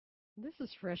This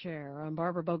is Fresh Air. I'm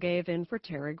Barbara Bogave in for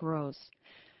Terry Gross.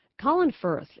 Colin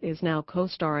Firth is now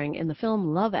co-starring in the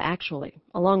film Love Actually,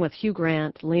 along with Hugh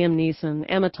Grant, Liam Neeson,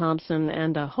 Emma Thompson,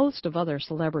 and a host of other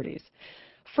celebrities.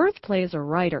 Firth plays a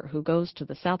writer who goes to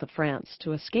the south of France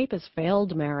to escape his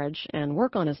failed marriage and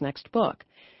work on his next book.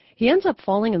 He ends up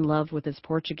falling in love with his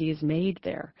Portuguese maid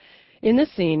there. In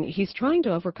this scene, he's trying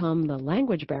to overcome the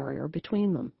language barrier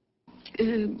between them.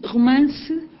 Romance?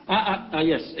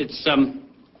 Yes, it's,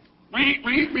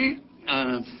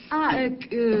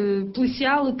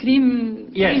 policial, crime...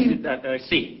 Yes,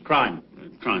 crime,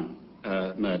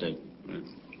 murder.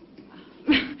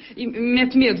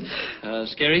 Mete medo.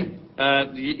 Scary?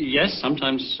 Yes,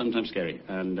 sometimes scary,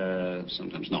 and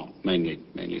sometimes not. Mainly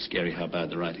scary how bad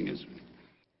the writing is.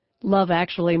 Love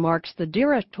Actually marks the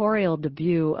directorial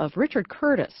debut of Richard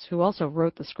Curtis, who also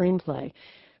wrote the screenplay.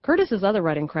 Curtis's other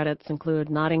writing credits include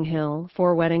Notting Hill,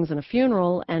 4 Weddings and a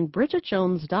Funeral, and Bridget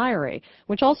Jones' Diary,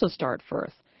 which also starred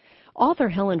Firth. Author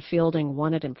Helen Fielding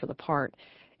wanted him for the part.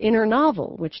 In her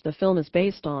novel, which the film is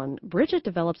based on, Bridget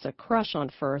develops a crush on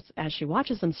Firth as she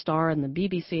watches him star in the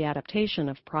BBC adaptation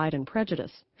of Pride and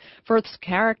Prejudice. Firth's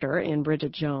character in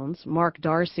Bridget Jones, Mark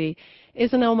Darcy,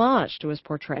 is an homage to his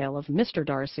portrayal of Mr.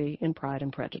 Darcy in Pride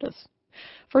and Prejudice.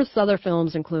 Firth's other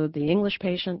films include The English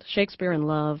Patient, Shakespeare in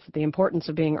Love, The Importance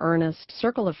of Being Earnest,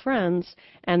 Circle of Friends,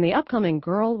 and the upcoming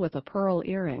Girl with a Pearl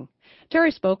Earring.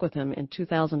 Terry spoke with him in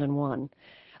 2001.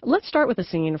 Let's start with a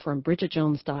scene from Bridget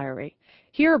Jones' Diary.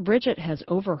 Here, Bridget has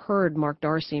overheard Mark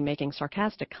Darcy making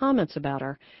sarcastic comments about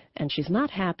her, and she's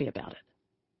not happy about it.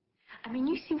 I mean,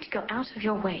 you seem to go out of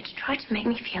your way to try to make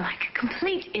me feel like a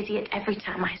complete idiot every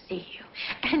time I see you.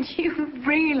 And you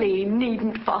really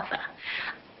needn't bother.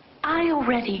 I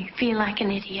already feel like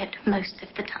an idiot most of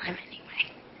the time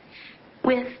anyway,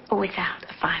 with or without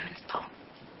a fireman's pole.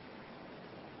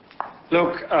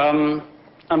 Look,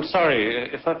 I'm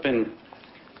sorry if I've been...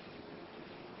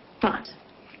 What?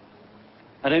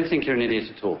 I don't think you're an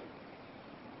idiot at all.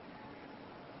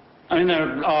 I mean,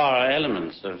 there are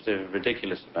elements of the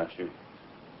ridiculous about you.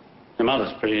 Your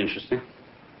mother's pretty interesting.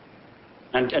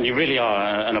 And you really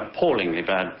are an appallingly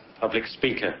bad public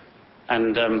speaker.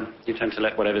 And you tend to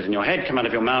let whatever's in your head come out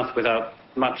of your mouth without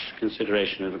much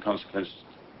consideration of the consequences.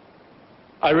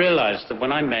 I realized that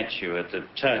when I met you at the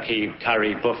turkey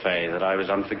curry buffet that I was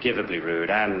unforgivably rude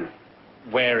and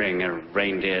wearing a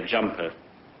reindeer jumper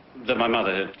that my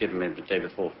mother had given me the day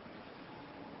before.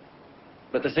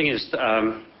 But the thing is,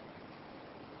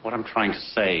 what I'm trying to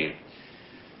say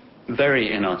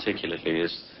very inarticulately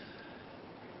is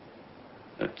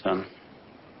that,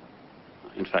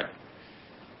 in fact,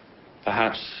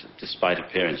 perhaps despite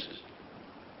appearances,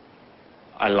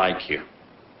 I like you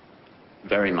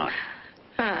very much.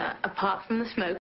 Apart from the smoke.